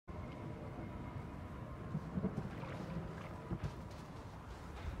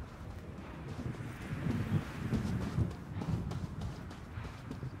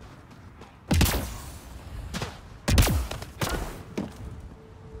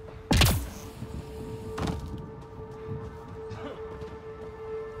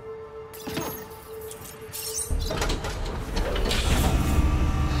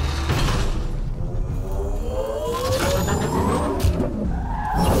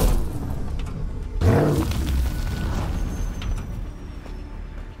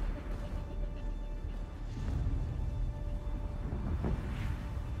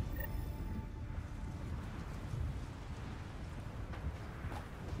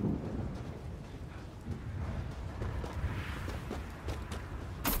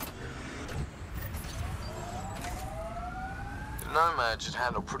The Nomad should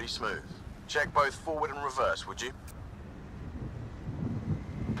handle pretty smooth. Check both forward and reverse, would you?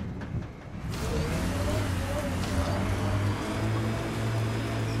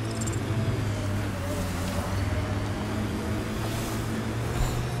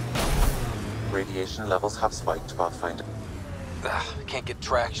 Radiation levels have spiked, Pathfinder. Can't get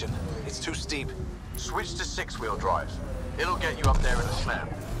traction. It's too steep. Switch to six-wheel drive. It'll get you up there in a snap.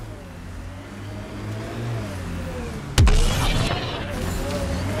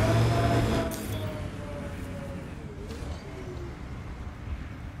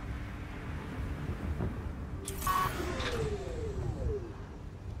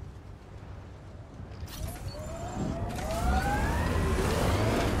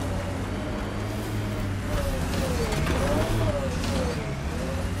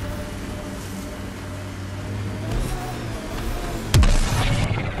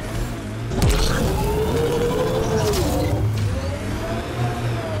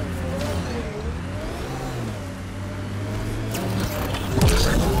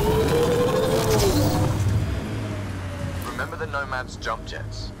 Nomad's jump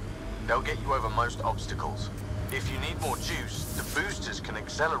jets. They'll get you over most obstacles. If you need more juice, the boosters can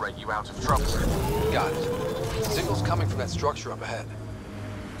accelerate you out of trouble. Got it. Signal's coming from that structure up ahead.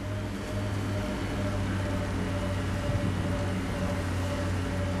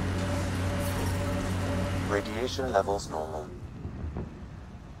 Radiation levels normal.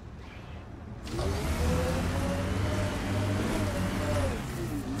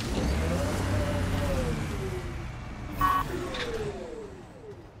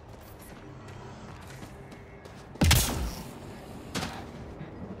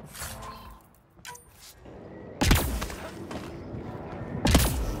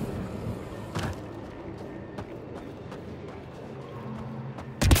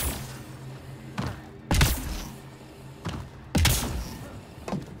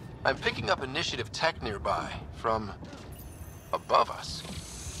 I'm picking up initiative tech nearby, from above us.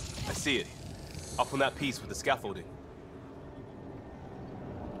 I see it. Up on that piece with the scaffolding.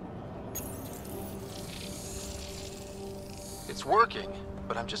 It's working,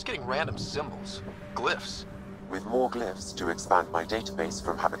 but I'm just getting random symbols, glyphs. With more glyphs to expand my database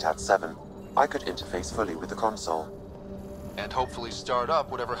from Habitat 7, I could interface fully with the console. And hopefully start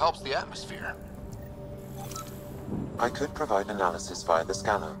up whatever helps the atmosphere. I could provide analysis via the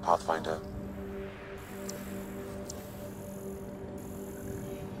scanner, Pathfinder.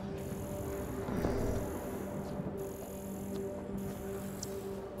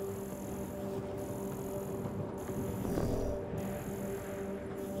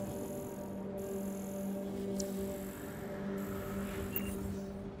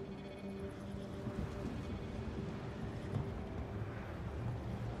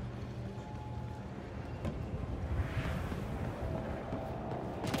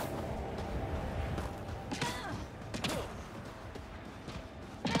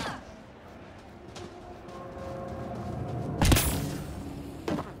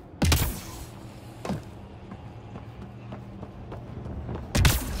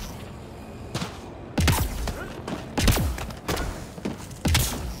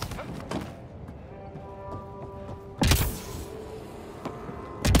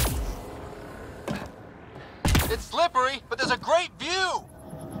 It's slippery, but there's a great view!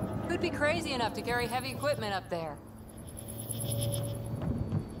 Who'd be crazy enough to carry heavy equipment up there?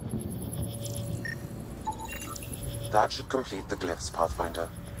 That should complete the glyphs, Pathfinder.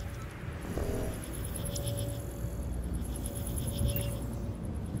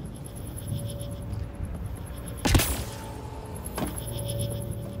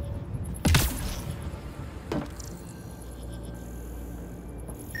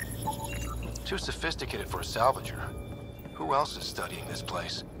 Too sophisticated for a salvager. Who else is studying this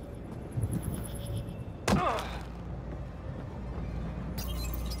place?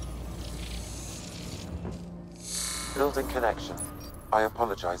 Building connection. I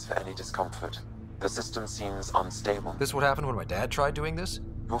apologize for any discomfort. The system seems unstable. This what happened when my dad tried doing this?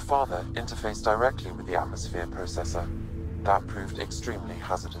 Your father interfaced directly with the atmosphere processor. That proved extremely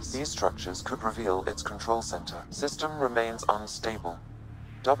hazardous. These structures could reveal its control center. System remains unstable.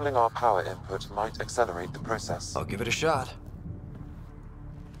 Doubling our power input might accelerate the process. I'll give it a shot.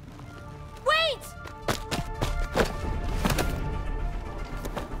 Wait!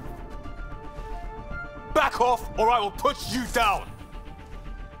 Back off, or I will put you down!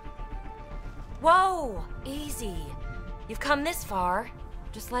 Whoa! Easy. You've come this far.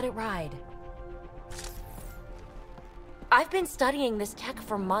 Just let it ride. I've been studying this tech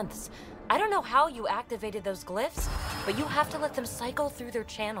for months. I don't know how you activated those glyphs, but you have to let them cycle through their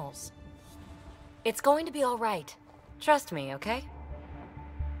channels. It's going to be all right. Trust me, okay?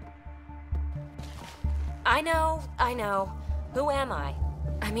 I know. Who am I?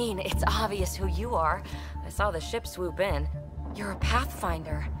 I mean, it's obvious who you are. I saw the ship swoop in. You're a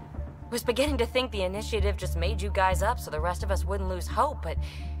Pathfinder. Was beginning to think the initiative just made you guys up so the rest of us wouldn't lose hope, but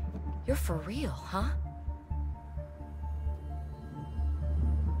you're for real, huh?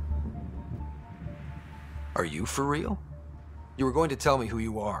 Are you for real? You were going to tell me who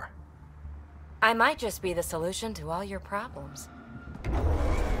you are. I might just be the solution to all your problems.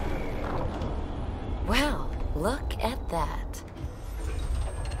 Well, look at that.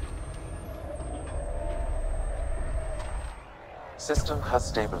 System has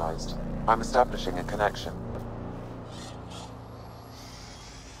stabilized. I'm establishing a connection.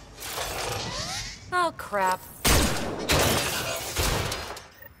 Oh, crap.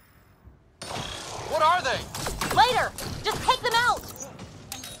 What are they? Later! Just take them out!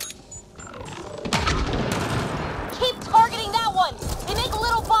 Keep targeting that one! They make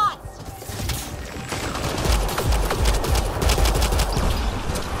little bots!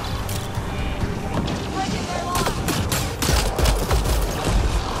 Breaking their line!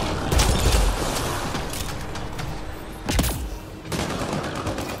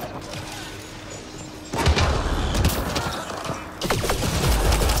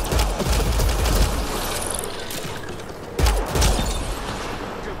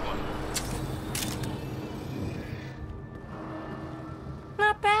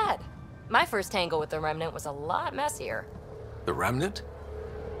 Not bad. My first tangle with the Remnant was a lot messier. The Remnant?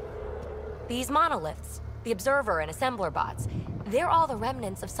 These monoliths, the Observer and Assembler bots, they're all the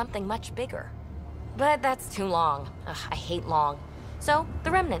remnants of something much bigger. But that's too long. Ugh, I hate long. So,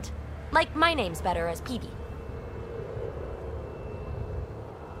 the Remnant. Like, my name's better as Peavy.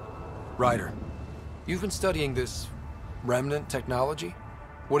 Ryder, you've been studying this Remnant technology?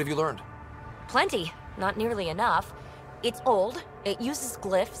 What have you learned? Plenty. Not nearly enough. It's old, it uses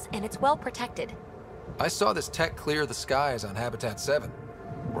glyphs, and it's well protected. I saw this tech clear the skies on Habitat 7.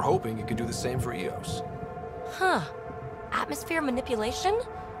 We're hoping it can do the same for EOS. Huh. Atmosphere manipulation?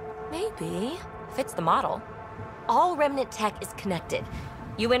 Maybe. Fits the model. All Remnant tech is connected.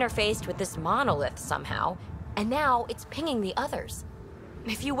 You interfaced with this monolith somehow, and now it's pinging the others.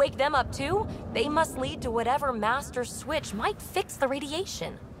 If you wake them up too, they must lead to whatever master switch might fix the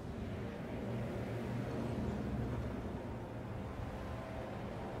radiation.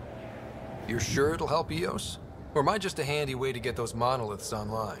 You're sure it'll help EOS? Or am I just a handy way to get those monoliths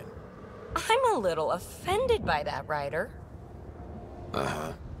online? I'm a little offended by that, Ryder.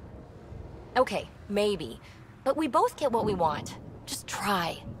 Uh-huh. Okay, maybe. But we both get what we want. Just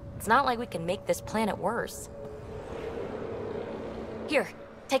try. It's not like we can make this planet worse. Here,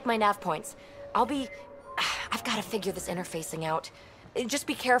 take my nav points. I've got to figure this interfacing out. Just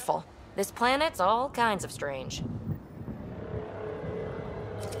be careful. This planet's all kinds of strange.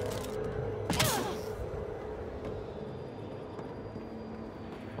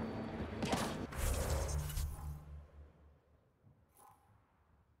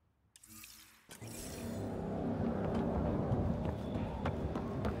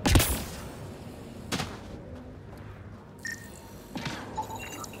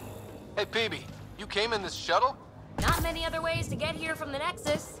 Hey, Peavy, you came in this shuttle? Not many other ways to get here from the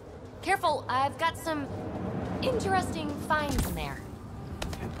Nexus. Careful, I've got some interesting finds in there.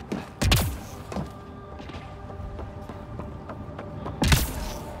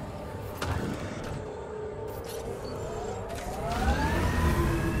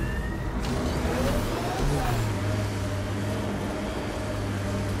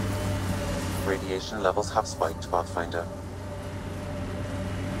 Radiation levels have spiked, Pathfinder.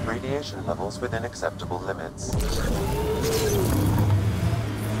 Radiation levels within acceptable limits.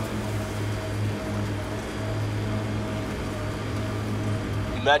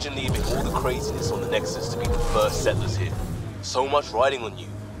 Imagine leaving all the craziness on the Nexus to be the first settlers here. So much riding on you,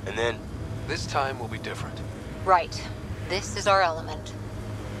 and then... This time will be different. Right. This is our element.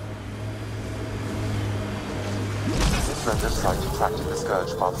 Render site attracting the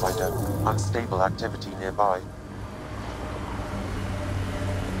Scourge, Pathfinder. Unstable activity nearby.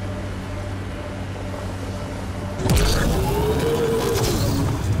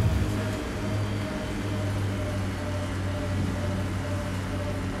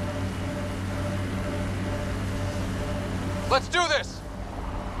 Let's do this!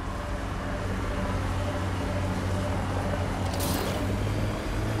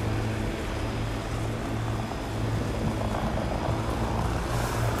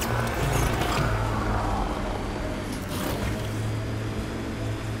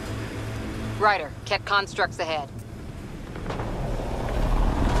 Ryder, Ket constructs ahead.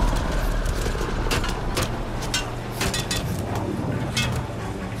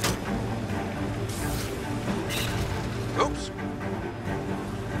 Oops.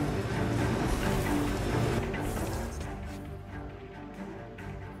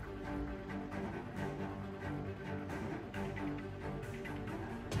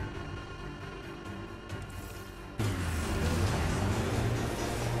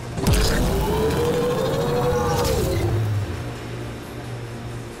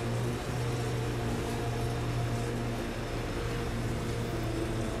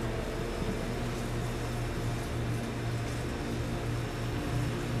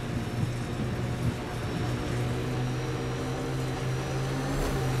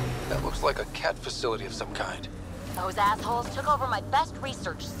 That looks like a cat facility of some kind. Those assholes took over my best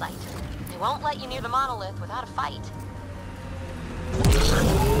research site. They won't let you near the monolith without a fight.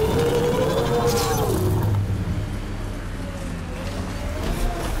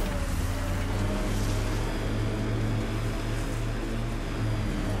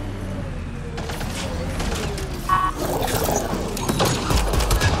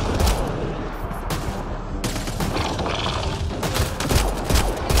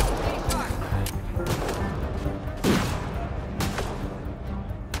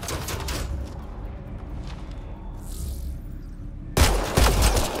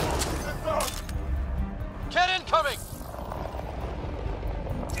 Get incoming!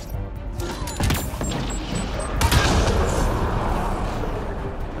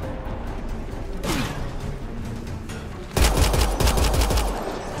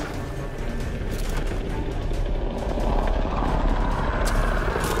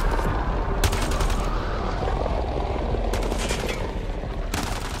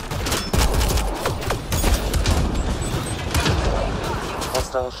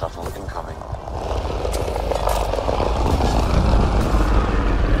 Hostile shuttle incoming.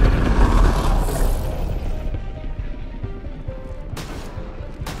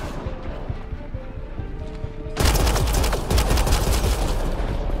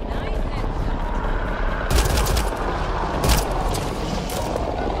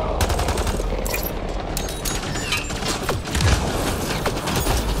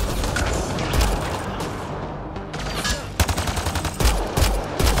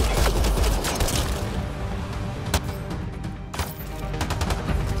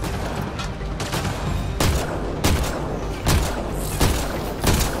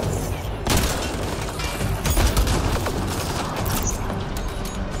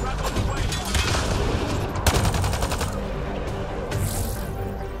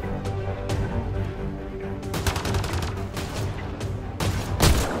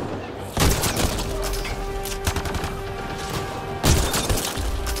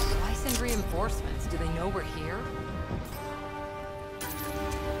 Why send reinforcements? Do they know we're here?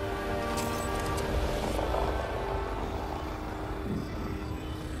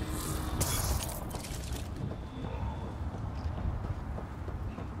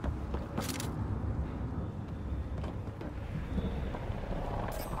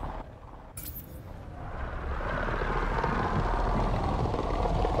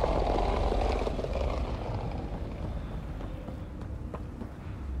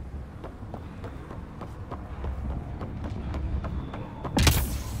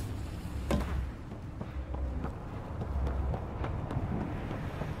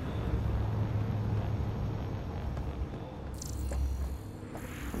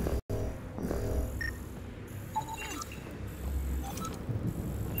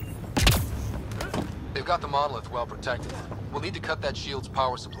 They've got the monolith well protected. We'll need to cut that shield's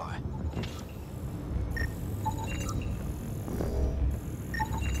power supply.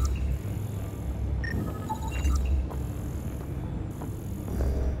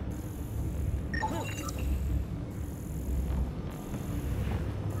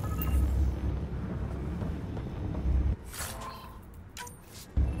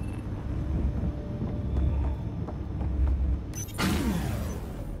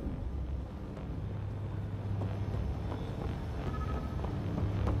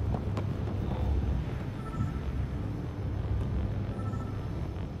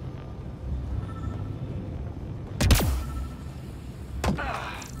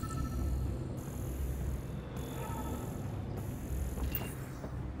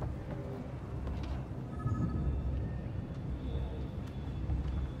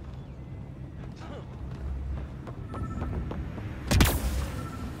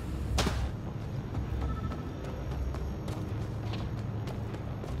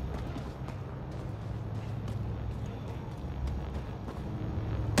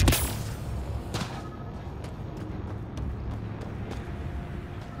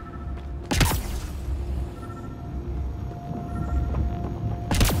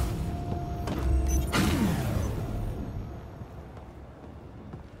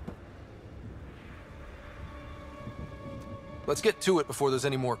 Let's get to it before there's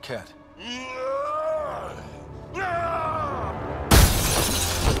any more Ket.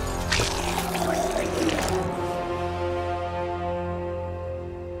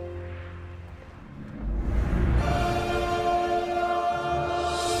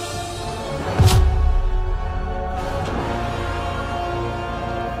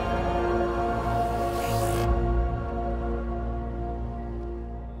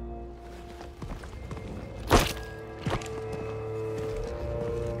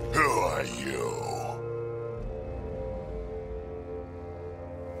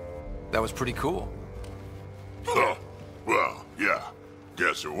 That was pretty cool. Huh. Well, yeah.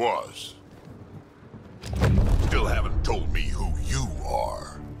 Guess it was. Still haven't told me who you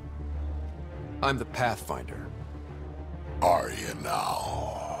are. I'm the Pathfinder. Are you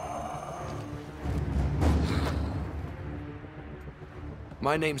now?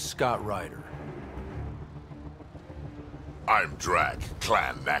 My name's Scott Ryder. I'm Drac,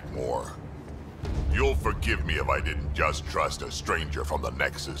 Clan Nakmor. You'll forgive me if I didn't just trust a stranger from the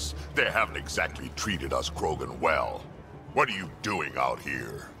Nexus. They haven't exactly treated us Krogan well. What are you doing out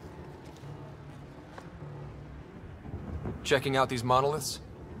here? Checking out these monoliths?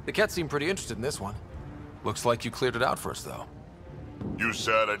 The Ket seem pretty interested in this one. Looks like you cleared it out for us, though. You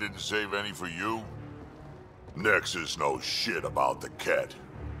said I didn't save any for you? Nexus knows shit about the Ket.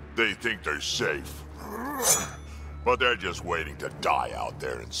 They think they're safe. But they're just waiting to die out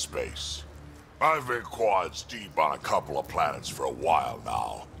there in space. I've been quads deep on a couple of planets for a while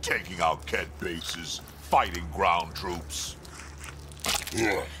now, taking out Ket bases, fighting ground troops.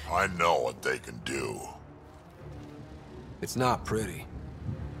 I know what they can do. It's not pretty.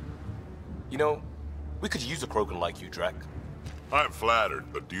 You know, we could use a Krogan like you, Drac. I'm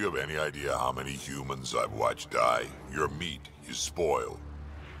flattered, but do you have any idea how many humans I've watched die? Your meat is spoiled.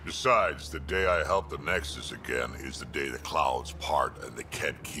 Besides, the day I help the Nexus again is the day the clouds part and the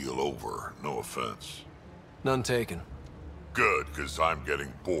Ket keel over. No offense. None taken. Good, because I'm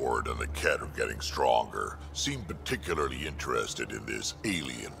getting bored and the Ket are getting stronger. Seem particularly interested in this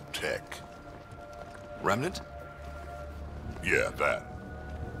alien tech. Remnant? Yeah, that.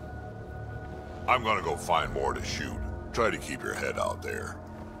 I'm gonna go find more to shoot. Try to keep your head out there.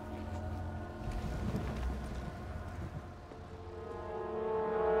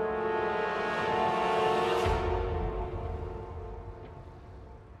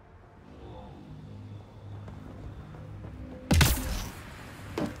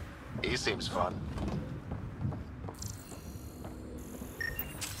 He seems fun.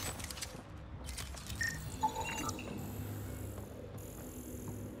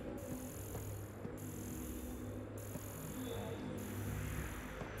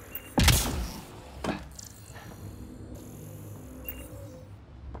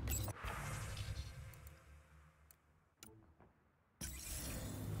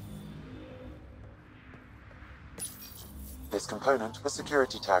 This component was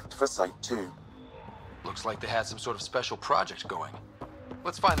security tagged for Site 2. Looks like they had some sort of special project going.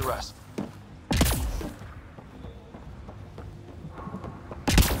 Let's find the rest.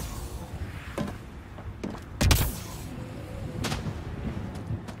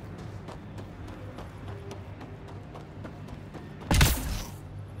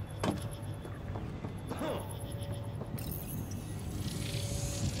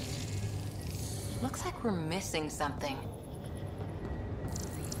 Looks like we're missing something.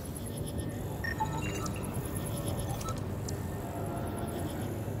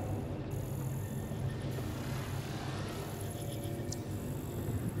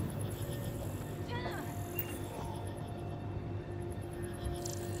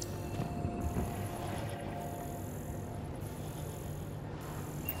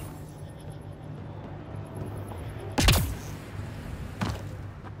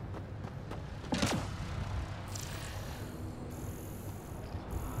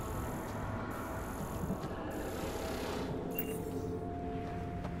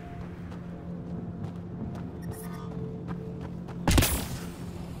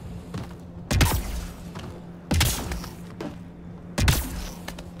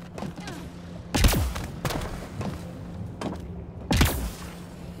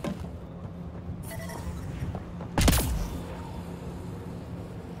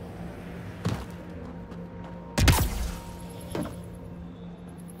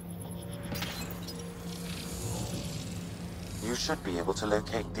 You should be able to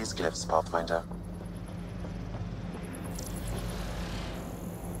locate these glyphs, Pathfinder.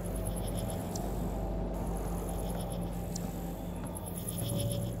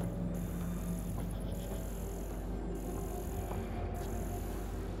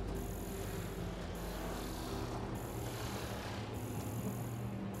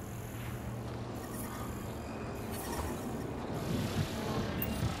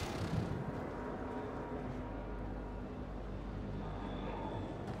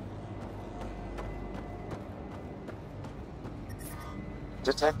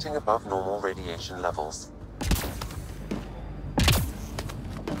 Detecting above normal radiation levels.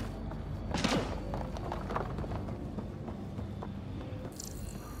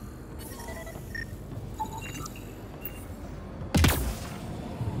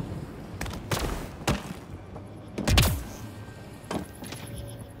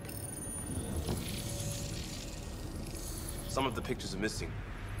 Some of the pictures are missing.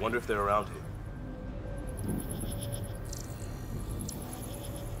 Wonder if they're around here.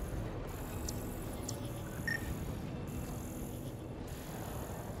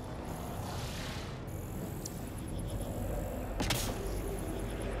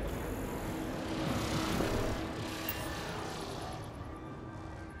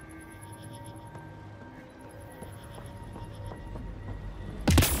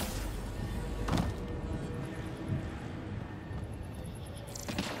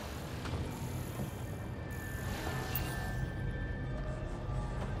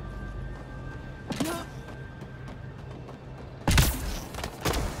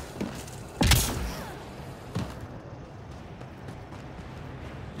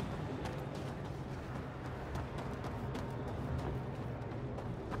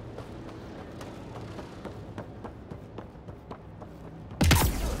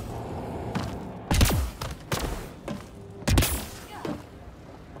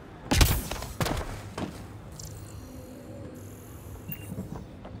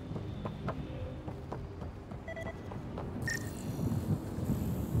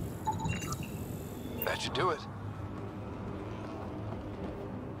 That should do it.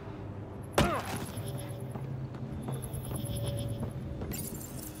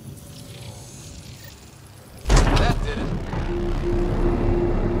 That did it.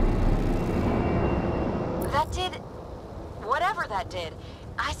 That did... whatever that did.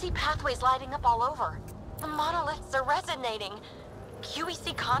 I see pathways lighting up all over. The monoliths are resonating.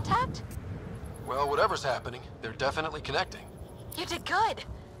 QEC contact? Well, whatever's happening, they're definitely connecting. You did good.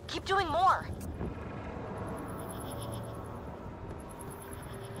 Keep doing more.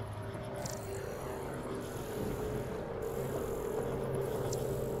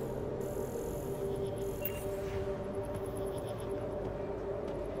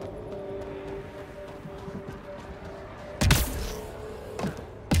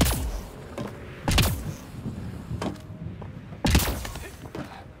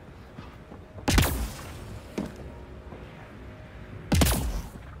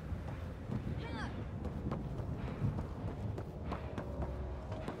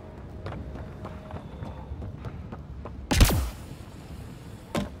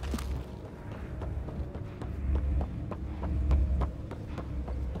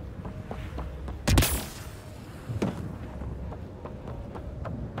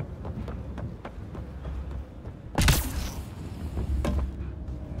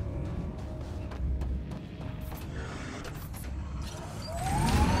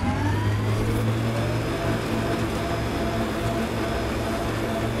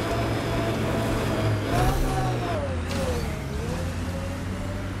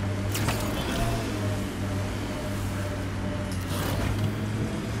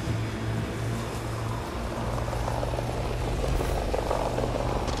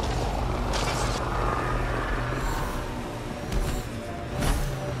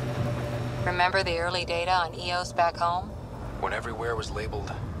 Remember the early data on EOS back home? When everywhere was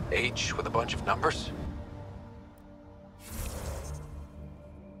labeled H with a bunch of numbers?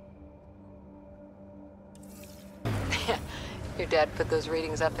 Your dad put those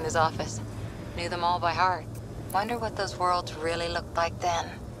readings up in his office. Knew them all by heart. Wonder what those worlds really looked like then.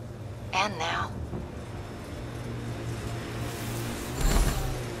 And now.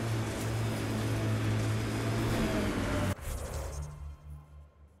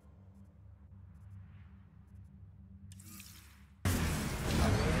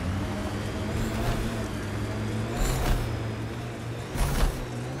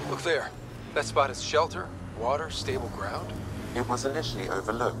 Look there. That spot is shelter, water, stable ground. It was initially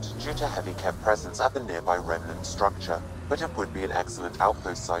overlooked due to heavy Kett presence at the nearby remnant structure, but it would be an excellent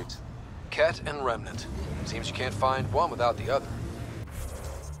outpost site. Kett and remnant. Seems you can't find one without the other.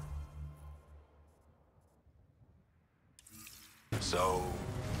 So,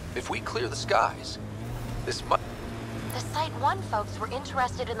 if we clear the skies, this might... The Site 1 folks were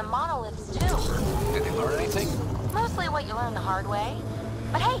interested in the monoliths too. Did they learn anything? Mostly what you learn the hard way.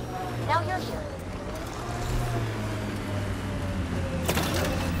 But hey, now you're here.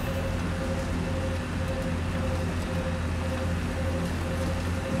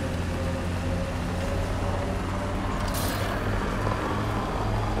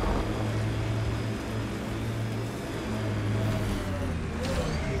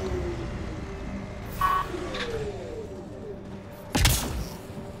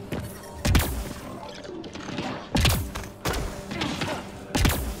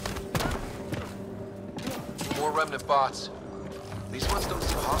 More remnant bots. These ones don't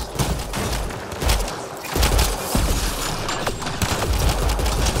seem hostile.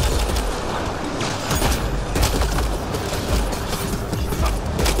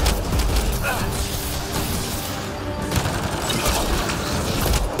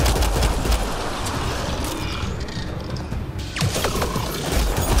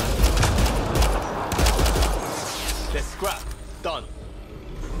 Let's scrap. Done.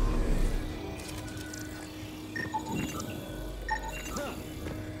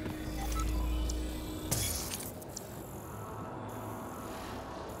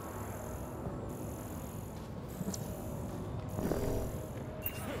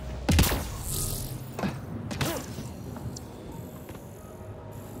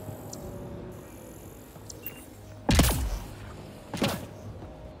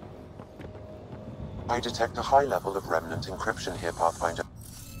 I detect a high level of remnant encryption here, Pathfinder.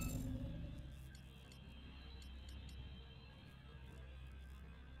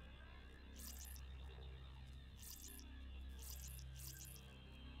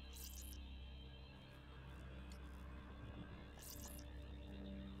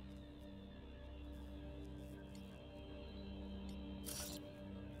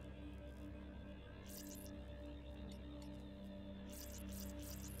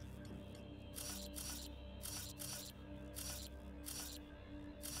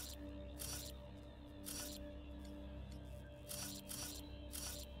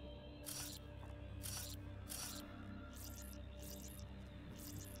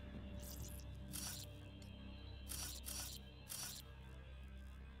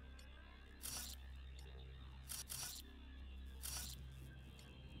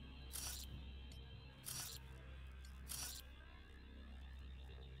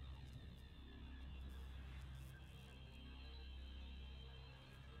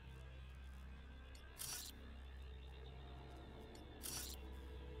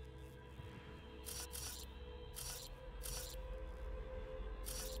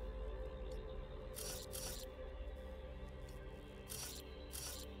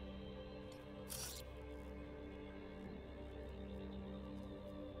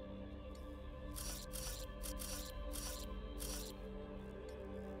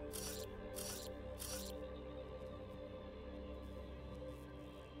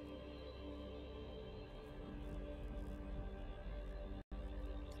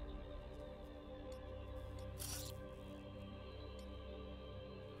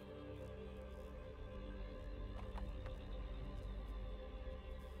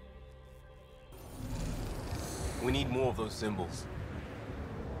 We need more of those symbols.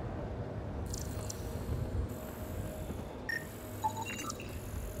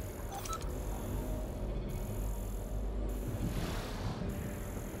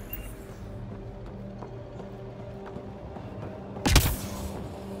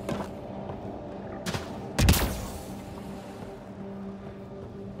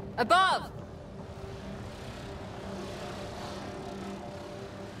 Above!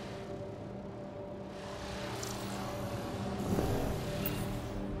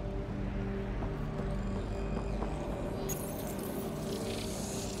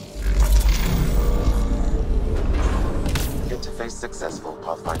 Interface successful,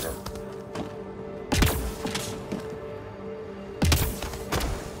 Pathfinder.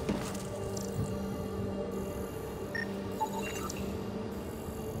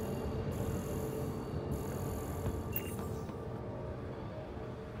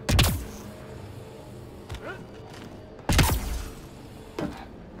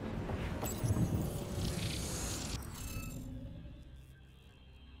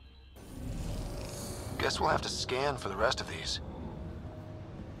 Guess we'll have to scan for the rest of these.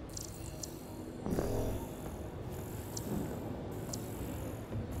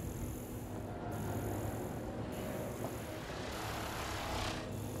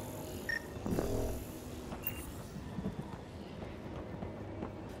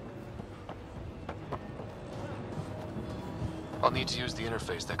 I'll need to use the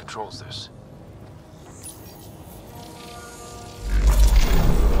interface that controls this.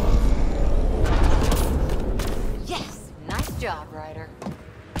 Yes! Nice job, Ryder.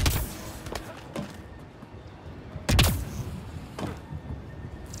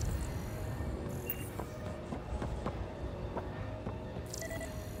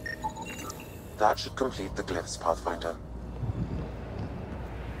 That should complete the glyphs, Pathfinder.